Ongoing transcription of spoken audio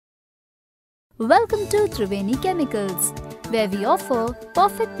Welcome to Triveni Chemicals, where we offer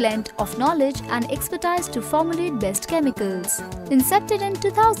perfect blend of knowledge and expertise to formulate best chemicals. Incepted in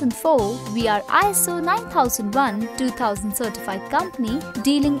 2004, we are ISO 9001-2000 certified company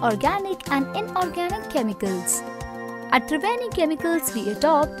dealing organic and inorganic chemicals. At Triveni Chemicals, we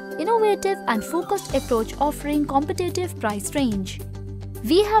adopt innovative and focused approach offering competitive price range.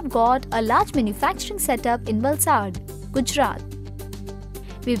 We have got a large manufacturing setup in Valsad, Gujarat.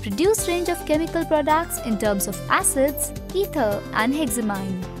 We produce range of chemical products in terms of acids, ether and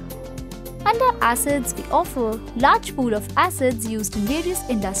hexamine. Under acids, we offer large pool of acids used in various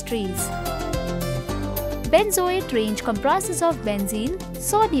industries. Benzoate range comprises of benzene,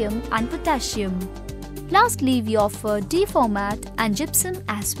 sodium and potassium. Lastly, we offer deformat and gypsum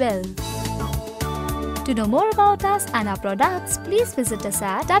as well. To know more about us and our products, please visit us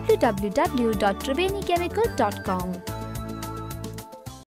at www.trivenichemical.com.